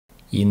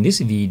In this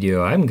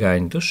video, I'm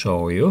going to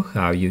show you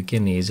how you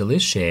can easily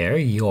share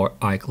your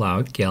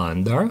iCloud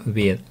calendar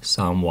with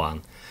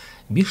someone.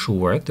 Be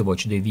sure to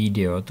watch the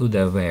video to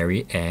the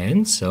very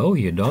end so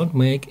you don't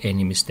make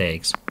any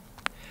mistakes.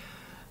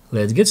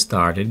 Let's get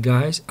started,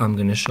 guys. I'm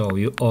gonna show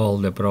you all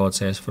the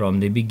process from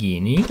the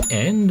beginning,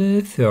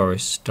 and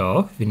first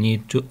off we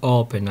need to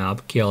open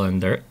up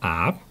Calendar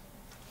app.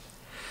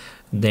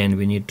 Then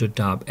we need to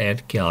tap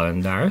Add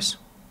Calendars.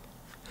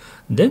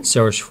 Then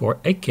search for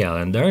a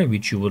calendar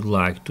which you would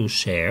like to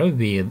share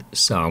with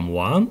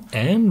someone,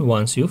 and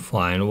once you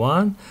find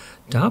one,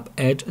 tap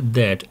Add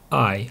that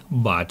I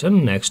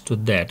button next to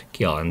that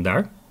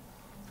calendar.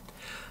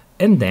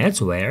 And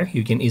that's where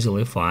you can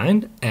easily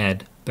find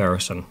Add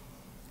Person.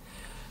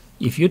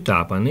 If you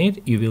tap on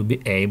it, you will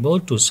be able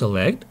to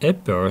select a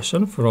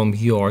person from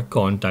your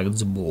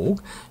contacts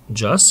book.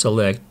 Just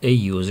select a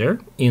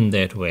user in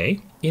that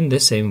way. In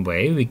the same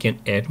way, we can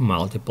add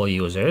multiple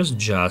users,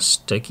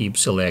 just keep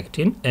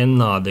selecting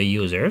another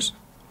users.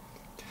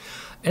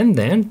 And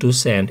then to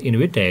send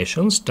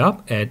invitations,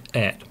 tap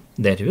Add.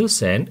 That will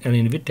send an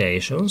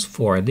invitations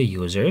for the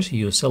users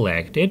you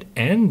selected,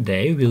 and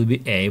they will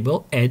be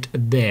able at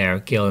their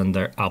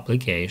calendar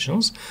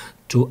applications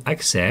to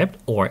accept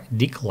or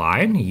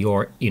decline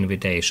your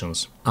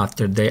invitations.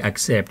 After they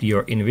accept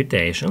your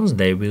invitations,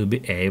 they will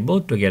be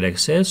able to get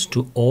access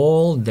to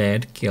all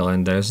that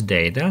calendar's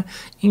data,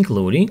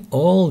 including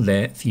all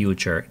the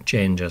future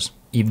changes.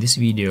 If this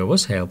video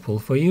was helpful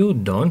for you,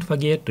 don't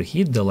forget to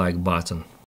hit the like button.